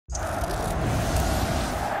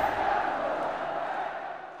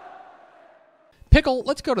Pickle,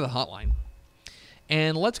 let's go to the hotline.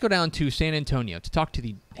 And let's go down to San Antonio to talk to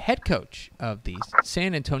the head coach of the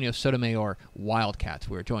San Antonio Sotomayor Wildcats.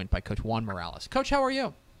 We're joined by Coach Juan Morales. Coach, how are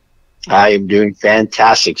you? I am doing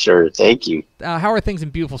fantastic, sir. Thank you. How are things in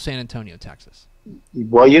beautiful San Antonio, Texas?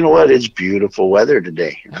 Well, you know what? It's beautiful weather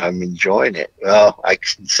today. I'm enjoying it. Well, I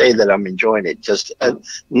can say that I'm enjoying it just in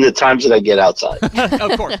the times that I get outside.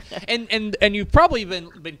 Of course. And you've probably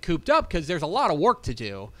been cooped up because there's a lot of work to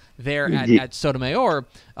do there at Sotomayor,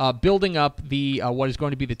 building up the what is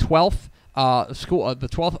going to be the 12th school, the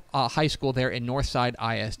 12th high school there in Northside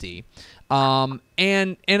ISD.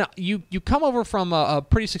 And you come over from a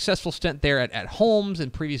pretty successful stint there at Holmes,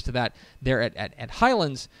 and previous to that there at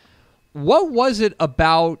Highlands. What was it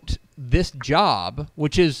about this job,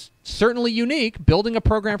 which is certainly unique, building a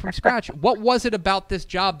program from scratch? What was it about this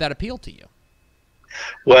job that appealed to you?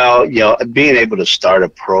 Well, being able to start a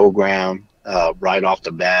program right off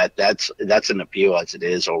the bat, that's an appeal as it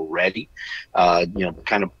is already.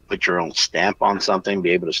 Kind of put your own stamp on something, be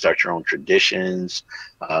able to start your own traditions,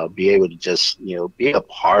 be able to just, be a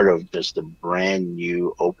part of just a brand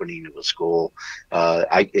new opening of a school.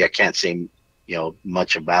 I can't say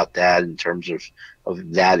much about that in terms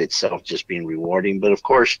of that itself just being rewarding. But of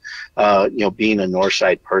course, being a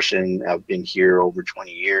Northside person, I've been here over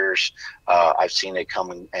 20 years. I've seen it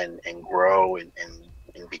come and grow and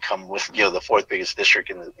become the fourth biggest district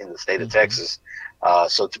in the state of Texas.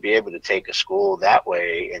 So to be able to take a school that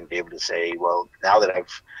way and be able to say, well, now that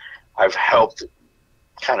I've helped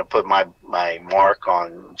kind of put my mark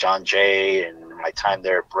on John Jay and my time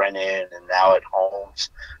there at Brennan and now at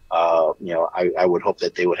Holmes, I would hope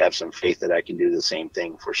that they would have some faith that I can do the same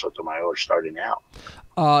thing for Sotomayor starting out.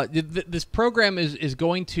 This program is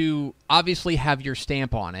going to obviously have your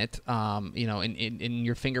stamp on it, in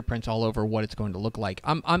your fingerprints all over what it's going to look like.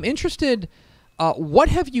 I'm interested. What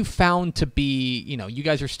have you found to be? You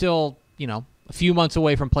guys are still, a few months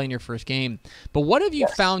away from playing your first game, but what have you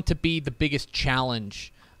found to be the biggest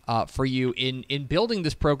challenge for you in building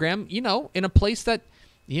this program? In a place that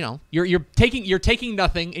you're taking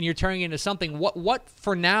nothing and you're turning it into something. What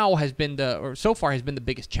for now has been so far has been the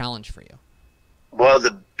biggest challenge for you? Well,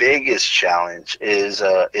 the biggest challenge is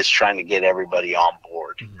trying to get everybody on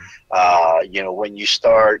board. Mm-hmm. When you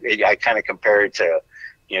start, I kind of compare it to,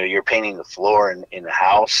 you're painting the floor in a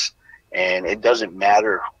house, and it doesn't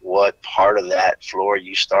matter what part of that floor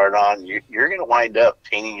you start on, you're going to wind up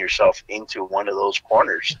painting yourself into one of those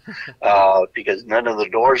corners because none of the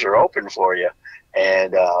doors are open for you.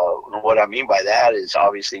 And what I mean by that is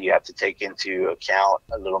obviously you have to take into account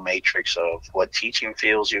a little matrix of what teaching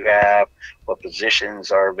fields you have, what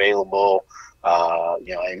positions are available,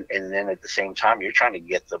 and then at the same time, you're trying to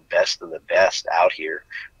get the best of the best out here.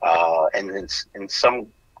 And in some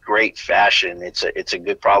great fashion, it's a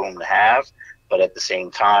good problem to have, but at the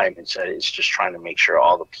same time, it's just trying to make sure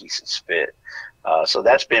all the pieces fit. So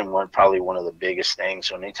that's been probably one of the biggest things.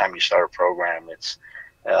 So anytime you start a program, it's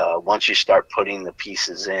once you start putting the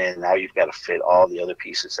pieces in, now you've got to fit all the other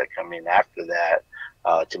pieces that come in after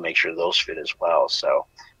that to make sure those fit as well. So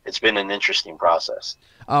it's been an interesting process.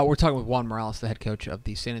 We're talking with Juan Morales, the head coach of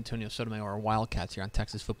the San Antonio Sotomayor Wildcats here on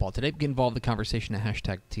Texas Football Today. Get involved in the conversation at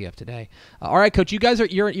 #TF Today. All right, Coach, you guys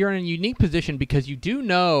you're in a unique position because you do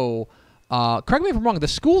know. Correct me if I'm wrong. The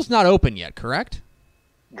school's not open yet, correct?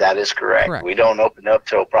 That is correct. We don't open up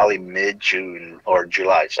till probably mid-June or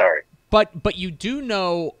July. Sorry. But you do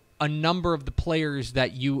know a number of the players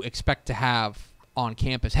that you expect to have on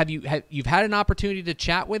campus. You've had an opportunity to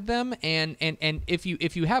chat with them, and if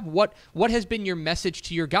you have, what has been your message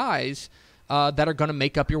to your guys that are going to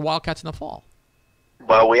make up your Wildcats in the fall?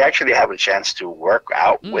 Well, we actually have a chance to work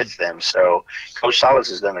out with them. So Coach Salas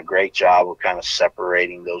has done a great job of kind of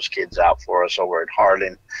separating those kids out for us over at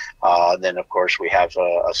Hardin. Then, of course, we have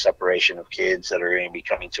a separation of kids that are going to be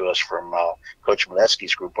coming to us from Coach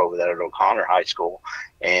Molesky's group over there at O'Connor High School.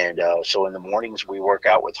 And so in the mornings, we work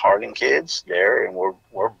out with Hardin kids there, and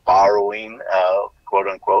we're borrowing quote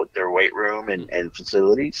unquote their weight room and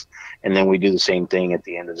facilities. And then we do the same thing at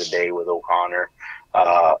the end of the day with O'Connor.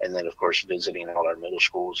 And then, of course, visiting all our middle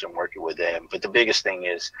schools and working with them. But the biggest thing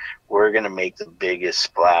is we're going to make the biggest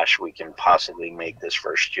splash we can possibly make this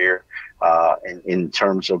first year. And in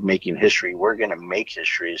terms of making history, we're going to make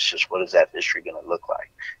history. It's just what is that history going to look like?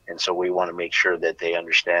 And so we want to make sure that they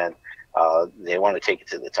understand they want to take it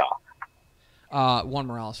to the top. Juan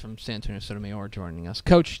Morales from San Antonio Sotomayor joining us.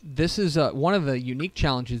 Coach, this is one of the unique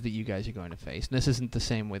challenges that you guys are going to face. And this isn't the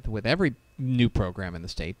same with every new program in the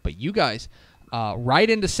state, but you guys right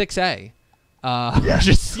into 6A Yeah.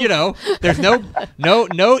 Just, there's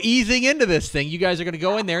no easing into this thing. You guys are going to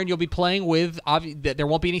go in there and you'll be playing with. There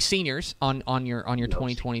won't be any seniors on your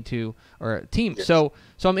 2022 or team. Yes. So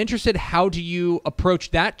I'm interested. How do you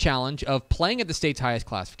approach that challenge of playing at the state's highest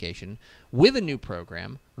classification with a new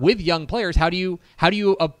program with young players? How do you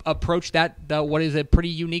approach that? What is a pretty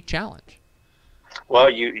unique challenge? Well,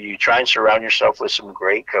 you try and surround yourself with some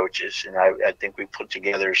great coaches, and I think we put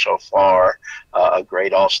together so far a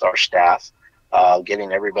great all-star staff,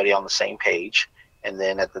 getting everybody on the same page. And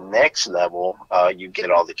then at the next level, you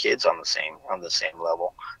get all the kids on the same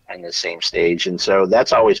level and the same stage. And so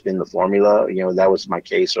that's always been the formula. That was my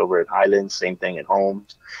case over at Highlands, same thing at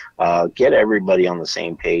Holmes. Get everybody on the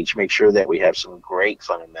same page, make sure that we have some great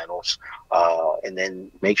fundamentals, and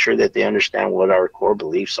then make sure that they understand what our core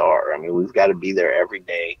beliefs are. I mean, we've got to be there every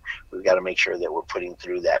day. We've got to make sure that we're putting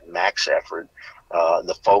through that max effort.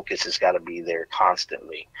 The focus has got to be there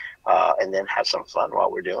constantly, and then have some fun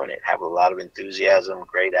while we're doing it. Have a lot of enthusiasm,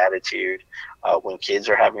 great attitude. When kids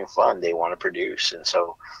are having fun, they want to produce. And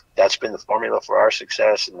so that's been the formula for our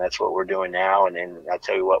success, and that's what we're doing now. And then I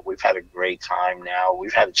tell you what, we've had a great time now.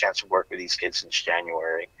 We've had a chance to work with these kids since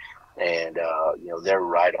January, and they're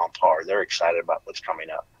right on par. They're excited about what's coming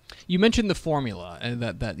up. You mentioned the formula, and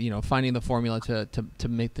that finding the formula to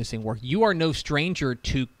make this thing work. You are no stranger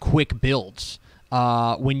to quick builds.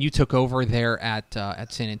 When you took over there at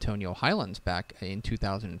San Antonio Highlands back in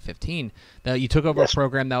 2015, you took over a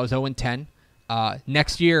program that was 0-10.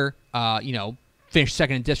 Next year, finished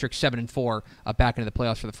second in district, 7-4, back into the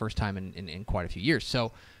playoffs for the first time in quite a few years.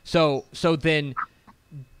 So then,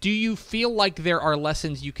 do you feel like there are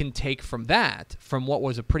lessons you can take from what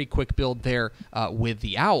was a pretty quick build there with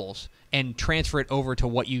the Owls, and transfer it over to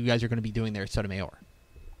what you guys are going to be doing there at Sotomayor?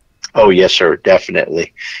 Oh, yes, sir,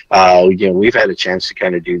 definitely. We've had a chance to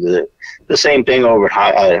kind of do the same thing over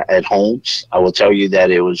at Holmes. I will tell you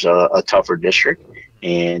that it was a tougher district,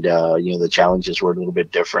 and the challenges were a little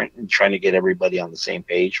bit different. And trying to get everybody on the same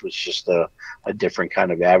page was just a different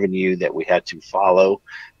kind of avenue that we had to follow.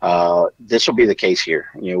 This will be the case here.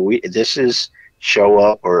 This is show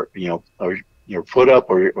up or put up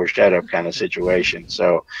or shut up kind of situation.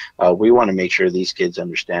 So we want to make sure these kids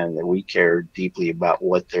understand that we care deeply about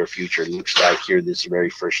what their future looks like here this very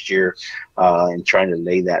first year, and trying to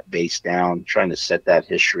lay that base down, trying to set that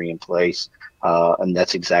history in place. And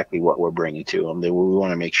that's exactly what we're bringing to them. We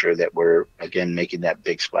want to make sure that we're, again, making that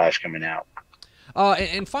big splash coming out.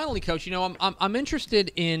 And finally, Coach, I'm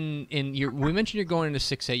interested in your. We mentioned you're going into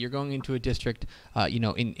 6A. You're going into a district,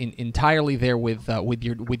 entirely there with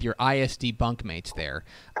your ISD bunkmates there,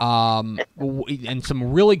 and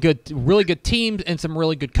some really good teams and some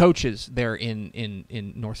really good coaches there in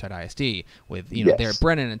Northside ISD with there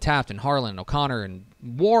Brennan and Taft and Harlan and O'Connor and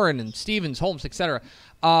Warren and Stevens, Holmes, etc.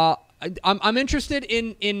 I'm interested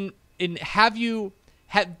in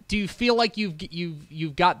do you feel like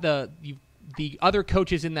you've got the other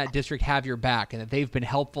coaches in that district have your back, and that they've been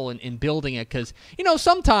helpful in building it? Because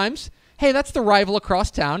sometimes, hey, that's the rival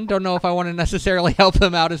across town. Don't know if I want to necessarily help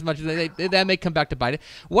them out as much as that may come back to bite it.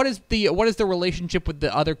 What is the relationship with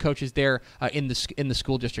the other coaches there in the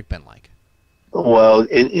school district been like? Well,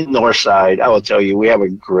 in Northside, I will tell you, we have a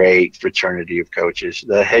great fraternity of coaches.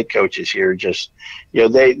 The head coaches here just,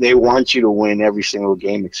 they want you to win every single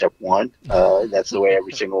game except one. That's the way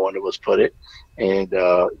every single one of us put it. And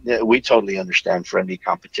we totally understand friendly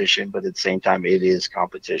competition, but at the same time, it is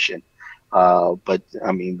competition. But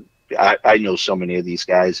I mean, I know so many of these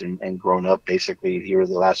guys and grown up basically here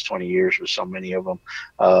the last 20 years with so many of them.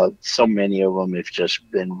 So many of them have just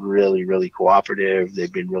been really, really cooperative.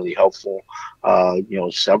 They've been really helpful.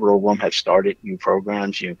 Several of them have started new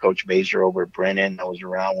programs. Coach Baser over at Brennan, I was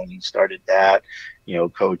around when he started that.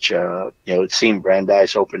 Coach, seeing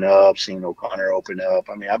Brandeis open up, seeing O'Connor open up.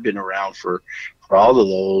 I mean, I've been around for all of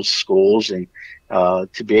those schools, and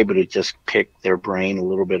to be able to just pick their brain a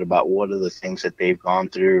little bit about what are the things that they've gone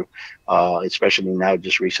through, especially now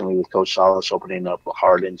just recently with Coach Salas opening up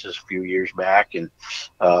Hardin just a few years back, and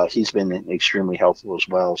he's been extremely helpful as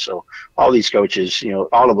well. So all these coaches,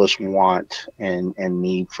 all of us want and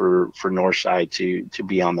need for Northside to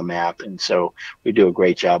be on the map, and so we do a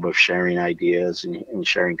great job of sharing ideas and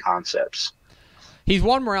sharing concepts. He's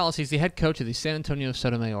Juan Morales. He's the head coach of the San Antonio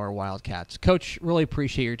Sotomayor Wildcats. Coach, really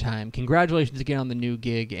appreciate your time. Congratulations again on the new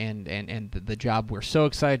gig and the job. We're so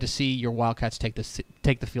excited to see your Wildcats take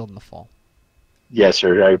the field in the fall. Yes,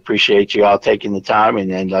 sir. I appreciate you all taking the time,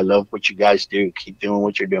 and I love what you guys do. Keep doing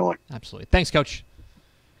what you're doing. Absolutely. Thanks, Coach.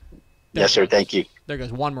 Yes, sir. Thank you. There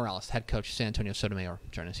goes Juan Morales, head coach, San Antonio Sotomayor,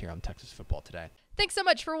 joining us here on Texas Football Today. Thanks so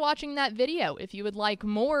much for watching that video. If you would like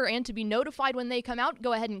more and to be notified when they come out,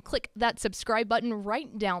 go ahead and click that subscribe button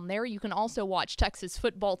right down there. You can also watch Texas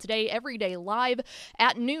Football Today every day live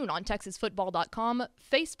at noon on TexasFootball.com,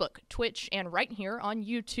 Facebook, Twitch, and right here on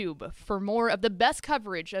YouTube. For more of the best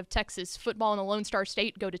coverage of Texas football in the Lone Star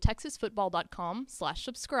State, go to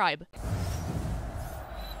TexasFootball.com/subscribe.